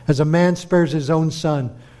them, as a man spares his own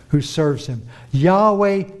son who serves him.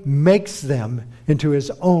 Yahweh makes them into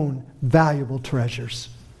His own valuable treasures.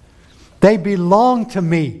 They belong to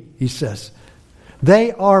me, He says.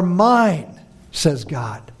 They are mine, says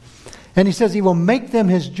God. And He says He will make them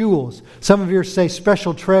His jewels. Some of you say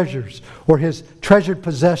special treasures or His treasured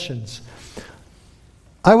possessions.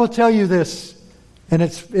 I will tell you this, and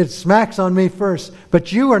it smacks on me first,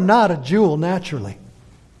 but you are not a jewel naturally.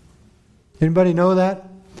 Anybody know that?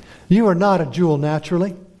 You are not a jewel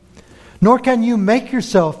naturally. Nor can you make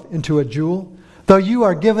yourself into a jewel, though you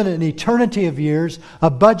are given an eternity of years,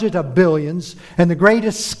 a budget of billions, and the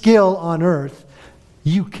greatest skill on earth.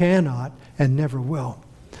 You cannot and never will.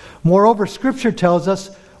 Moreover, Scripture tells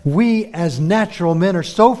us we as natural men are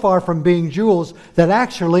so far from being jewels that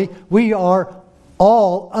actually we are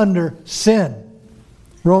all under sin.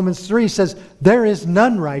 Romans 3 says, there is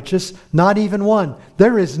none righteous, not even one.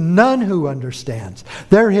 There is none who understands.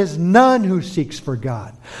 There is none who seeks for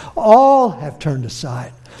God. All have turned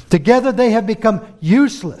aside. Together they have become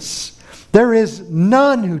useless. There is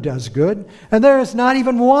none who does good, and there is not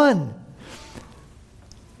even one.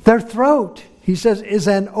 Their throat, He says, is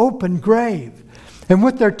an open grave. And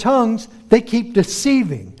with their tongues they keep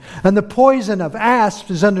deceiving. And the poison of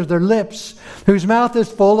asps is under their lips, whose mouth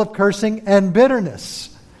is full of cursing and bitterness.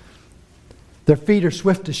 Their feet are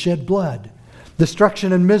swift to shed blood.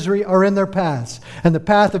 Destruction and misery are in their paths, and the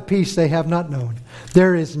path of peace they have not known.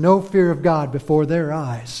 There is no fear of God before their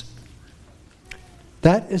eyes.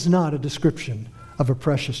 That is not a description of a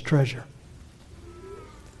precious treasure.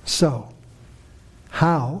 So,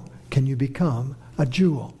 how can you become a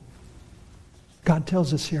jewel? God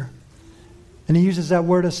tells us here. And He uses that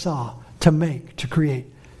word asah, to make, to create.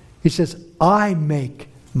 He says, I make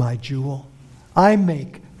my jewel. I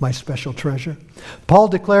make my special treasure. Paul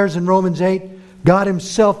declares in Romans 8, God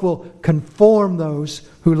Himself will conform those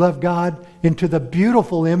who love God into the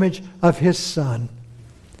beautiful image of His Son.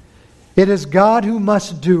 It is God who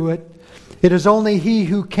must do it. It is only He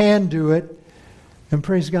who can do it. And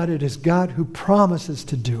praise God, it is God who promises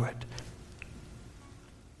to do it.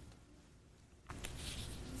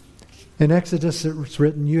 In Exodus it's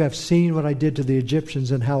written, you have seen what I did to the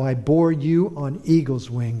Egyptians and how I bore you on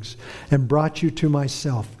eagle's wings and brought you to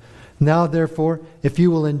myself. Now therefore, if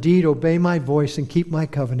you will indeed obey my voice and keep my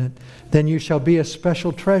covenant, then you shall be a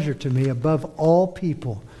special treasure to me above all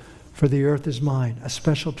people, for the earth is mine, a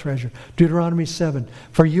special treasure. Deuteronomy 7,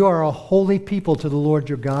 for you are a holy people to the Lord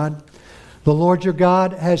your God. The Lord your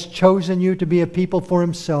God has chosen you to be a people for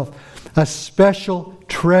himself, a special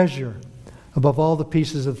treasure above all the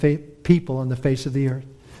pieces of people on the face of the earth.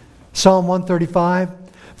 Psalm 135,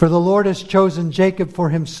 for the Lord has chosen Jacob for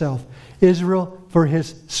himself, Israel for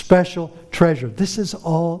his special treasure. This is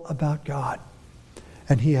all about God.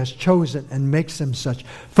 And he has chosen and makes them such.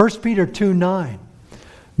 1 Peter 2:9,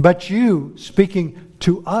 but you, speaking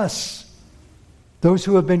to us, those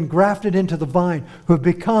who have been grafted into the vine, who have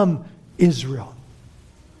become Israel.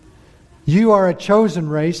 You are a chosen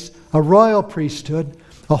race, a royal priesthood,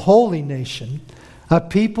 a holy nation, a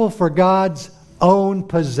people for God's own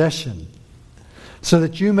possession, so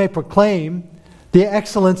that you may proclaim the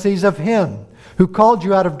excellencies of Him who called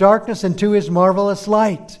you out of darkness into His marvelous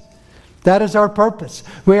light. That is our purpose.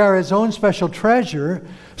 We are His own special treasure,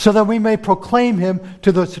 so that we may proclaim Him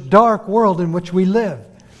to this dark world in which we live.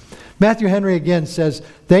 Matthew Henry again says,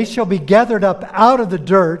 they shall be gathered up out of the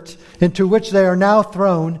dirt into which they are now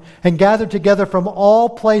thrown, and gathered together from all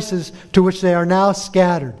places to which they are now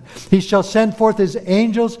scattered. He shall send forth His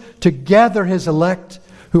angels to gather His elect,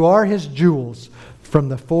 who are His jewels, from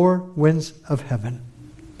the four winds of heaven.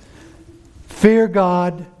 Fear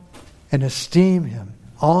God and esteem Him,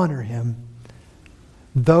 honor Him.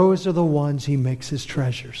 Those are the ones He makes His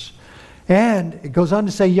treasures. And it goes on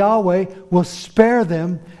to say Yahweh will spare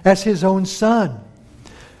them as His own Son.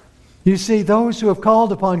 You see, those who have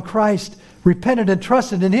called upon Christ, repented and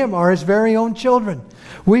trusted in Him, are His very own children.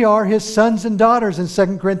 We are His sons and daughters in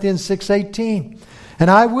 2 Corinthians 6:18. And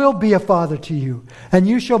I will be a father to you, and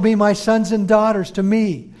you shall be my sons and daughters to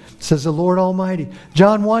me, says the Lord Almighty.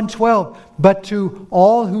 John 1:12, but to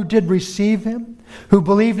all who did receive Him, who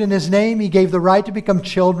believed in His name, He gave the right to become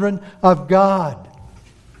children of God,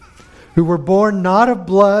 who were born not of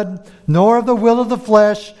blood, nor of the will of the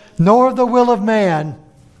flesh, nor of the will of man,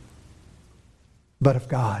 but of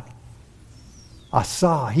God.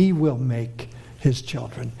 Asa, He will make His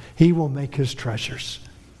children. He will make His treasures.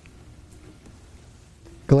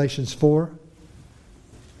 Galatians 4,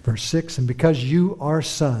 verse 6, and because you are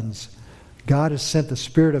sons, God has sent the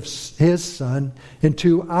Spirit of His Son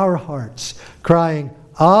into our hearts, crying,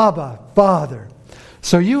 Abba, Father.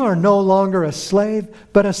 So you are no longer a slave,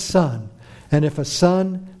 but a son. And if a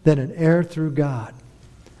son, then an heir through God.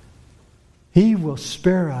 He will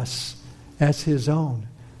spare us as His own,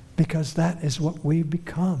 because that is what we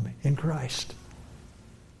become in Christ.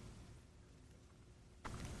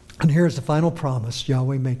 And here's the final promise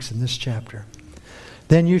Yahweh makes in this chapter.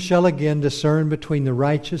 Then you shall again discern between the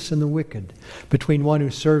righteous and the wicked, between one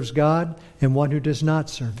who serves God and one who does not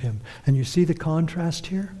serve Him. And you see the contrast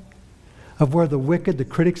here? Of where the wicked, the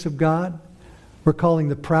critics of God, were calling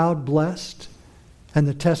the proud blessed, and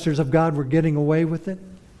the testers of God were getting away with it,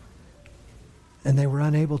 and they were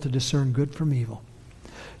unable to discern good from evil.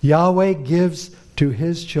 Yahweh gives to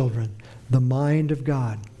His children the mind of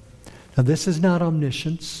God. Now this is not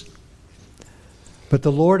omniscience, but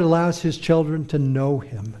the Lord allows His children to know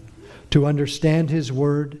Him, to understand His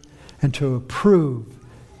Word, and to approve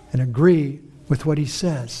and agree with what He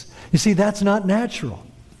says. You see, that's not natural.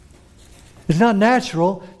 It's not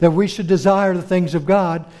natural that we should desire the things of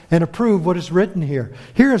God and approve what is written here.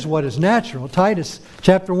 Here is what is natural. Titus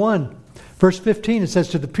chapter 1, verse 15, it says,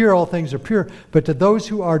 to the pure all things are pure, but to those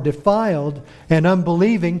who are defiled and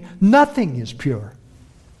unbelieving, nothing is pure.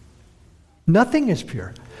 Nothing is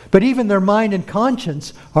pure. But even their mind and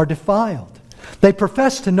conscience are defiled. They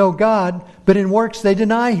profess to know God, but in works they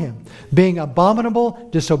deny Him, being abominable,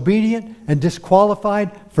 disobedient, and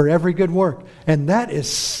disqualified for every good work. And that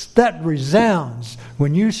resounds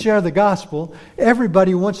when you share the gospel.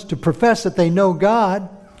 Everybody wants to profess that they know God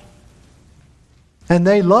and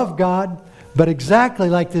they love God, but exactly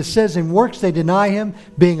like this says, in works they deny Him,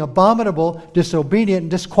 being abominable, disobedient,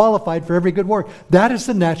 and disqualified for every good work. That is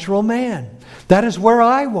the natural man. That is where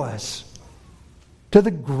I was, to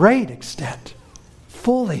the great extent,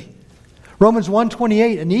 fully. Romans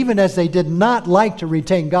 1:28, and even as they did not like to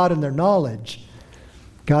retain God in their knowledge,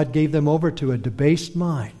 God gave them over to a debased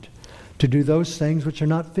mind to do those things which are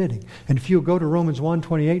not fitting. And if you'll go to Romans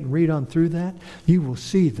 1:28 and read on through that, you will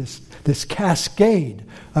see this cascade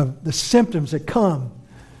of the symptoms that come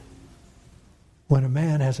when a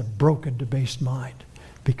man has a broken, debased mind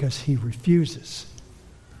because he refuses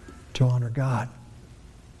to honor God.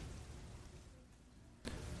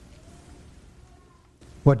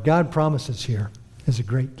 What God promises here is a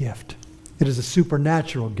great gift. It is a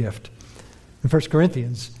supernatural gift. In 1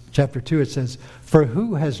 Corinthians chapter 2 it says, for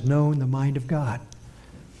who has known the mind of God,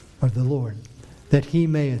 or the Lord, that He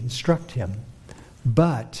may instruct him?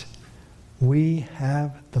 But we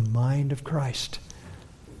have the mind of Christ.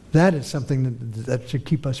 That is something that should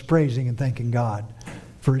keep us praising and thanking God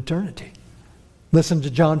for eternity. Listen to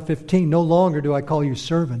John 15. No longer do I call you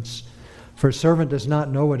servants, for a servant does not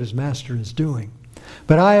know what his master is doing.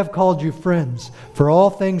 But I have called you friends, for all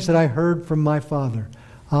things that I heard from my Father,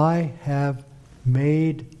 I have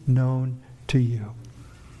made known to you.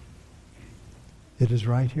 It is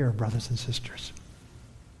right here, brothers and sisters.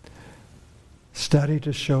 Study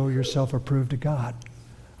to show yourself approved to God,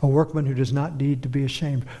 a workman who does not need to be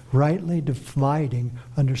ashamed, rightly dividing,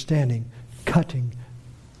 understanding, cutting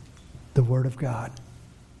the Word of God.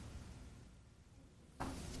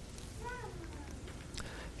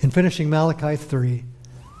 In finishing Malachi 3,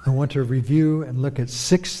 I want to review and look at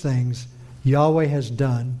 6 things Yahweh has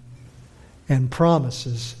done and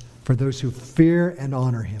promises for those who fear and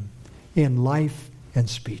honor Him in life and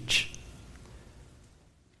speech.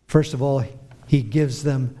 First of all, He gives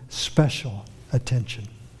them special attention.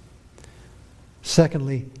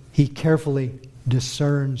 Secondly, He carefully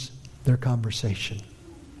discerns their conversation.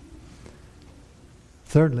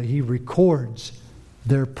 Thirdly, He records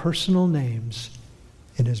their personal names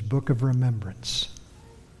in His book of remembrance.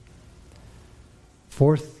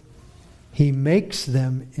 Fourth, He makes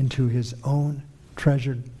them into His own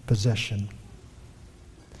treasured possession.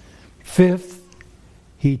 Fifth,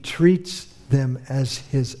 He treats them as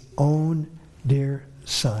His own dear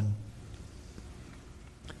Son.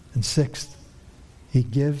 And sixth, He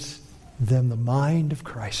gives them the mind of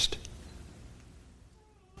Christ.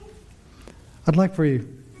 I'd like for you,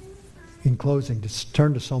 in closing, to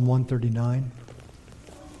turn to Psalm 139.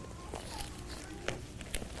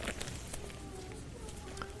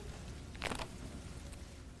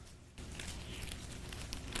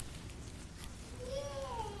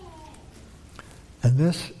 And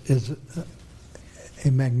this is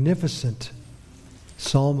a magnificent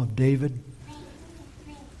Psalm of David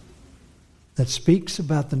that speaks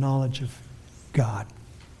about the knowledge of God.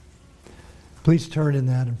 Please turn in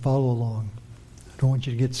that and follow along. I don't want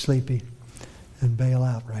you to get sleepy and bail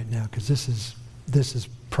out right now, because this is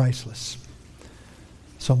priceless.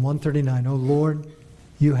 Psalm 139, O Lord,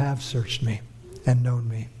 you have searched me and known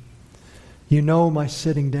me. You know my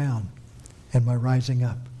sitting down and my rising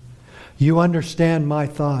up. You understand my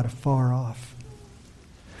thought afar off.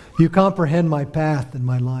 You comprehend my path and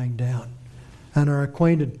my lying down, and are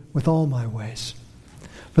acquainted with all my ways.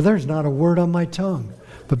 For there is not a word on my tongue,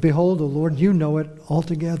 but behold, O Lord, you know it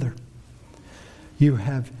altogether. You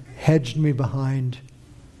have hedged me behind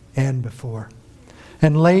and before,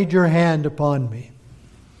 and laid your hand upon me.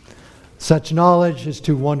 Such knowledge is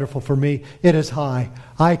too wonderful for me. It is high.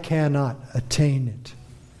 I cannot attain it.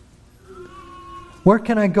 Where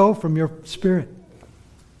can I go from your Spirit?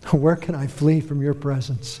 Where can I flee from your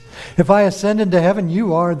presence? If I ascend into heaven,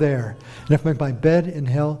 you are there. And if I make my bed in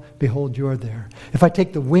hell, behold, you are there. If I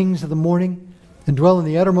take the wings of the morning and dwell in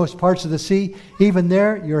the uttermost parts of the sea, even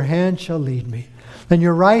there your hand shall lead me, and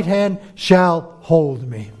your right hand shall hold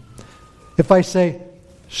me. If I say,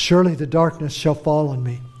 surely the darkness shall fall on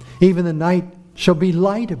me, even the night shall be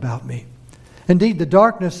light about me. Indeed, the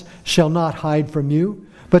darkness shall not hide from you,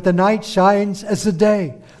 but the night shines as the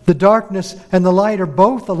day. The darkness and the light are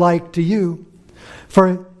both alike to you.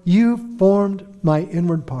 For you formed my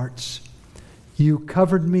inward parts. You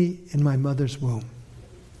covered me in my mother's womb.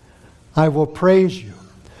 I will praise you,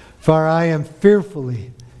 for I am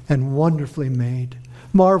fearfully and wonderfully made.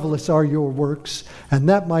 Marvelous are your works, and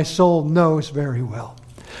that my soul knows very well.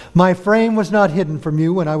 My frame was not hidden from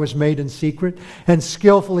you when I was made in secret and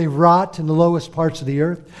skillfully wrought in the lowest parts of the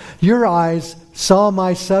earth. Your eyes saw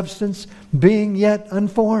my substance being yet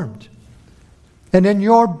unformed. And in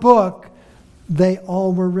your book they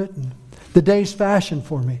all were written, the days fashioned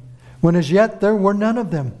for me, when as yet there were none of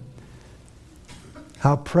them.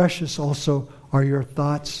 How precious also are your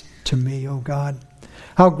thoughts to me, O God.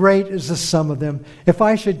 How great is the sum of them. If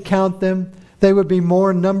I should count them, they would be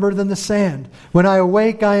more in number than the sand. When I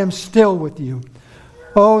awake, I am still with you.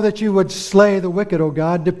 Oh, that you would slay the wicked, O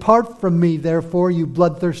God. Depart from me, therefore, you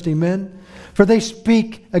bloodthirsty men. For they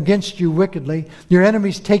speak against you wickedly. Your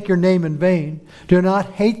enemies take your name in vain. Do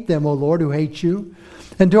not hate them, O Lord, who hate you.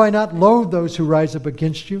 And do I not loathe those who rise up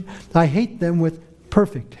against you? I hate them with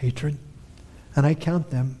perfect hatred, and I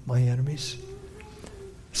count them my enemies.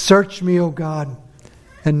 Search me, O God,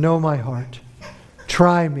 and know my heart.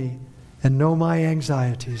 Try me and know my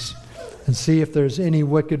anxieties, and see if there's any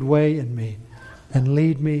wicked way in me, and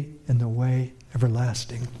lead me in the way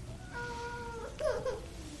everlasting.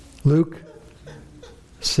 Luke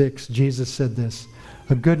 6, Jesus said this,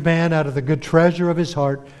 a good man out of the good treasure of his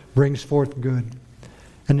heart brings forth good,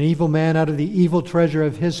 and an evil man out of the evil treasure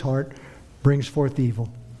of his heart brings forth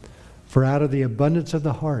evil. For out of the abundance of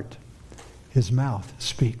the heart, his mouth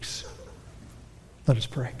speaks. Let us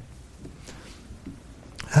pray.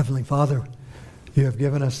 Heavenly Father, you have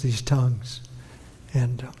given us these tongues.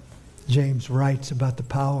 And James writes about the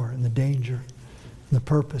power and the danger and the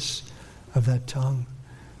purpose of that tongue.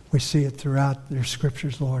 We see it throughout your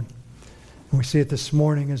scriptures, Lord. And we see it this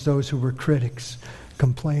morning as those who were critics,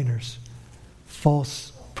 complainers,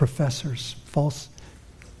 false professors, false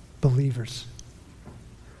believers,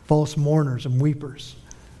 false mourners and weepers.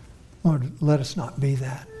 Lord, let us not be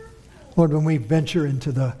that. Lord, when we venture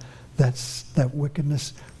into that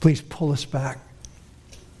wickedness, please pull us back.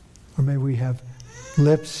 Or may we have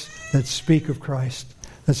lips that speak of Christ,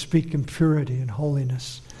 that speak in purity and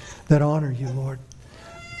holiness, that honor you, Lord.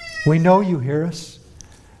 We know you hear us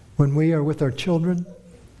when we are with our children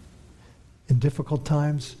in difficult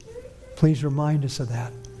times. Please remind us of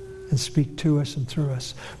that and speak to us and through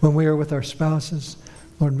us. When we are with our spouses,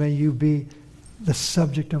 Lord, may you be the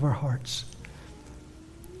subject of our hearts.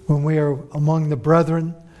 When we are among the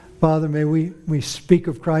brethren, Father, may we speak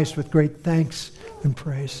of Christ with great thanks and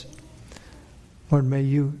praise. Lord, may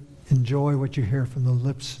you enjoy what you hear from the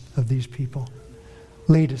lips of these people.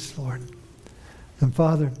 Lead us, Lord. And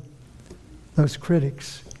Father, those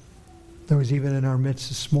critics, those even in our midst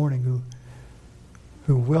this morning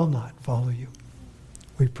who will not follow you,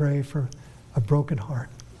 we pray for a broken heart,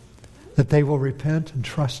 that they will repent and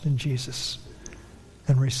trust in Jesus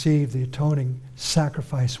and receive the atoning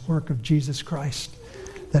sacrifice work of Jesus Christ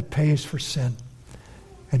that pays for sin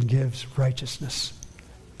and gives righteousness.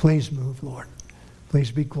 Please move, Lord.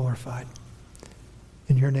 Please be glorified.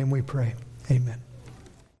 In your name we pray. Amen.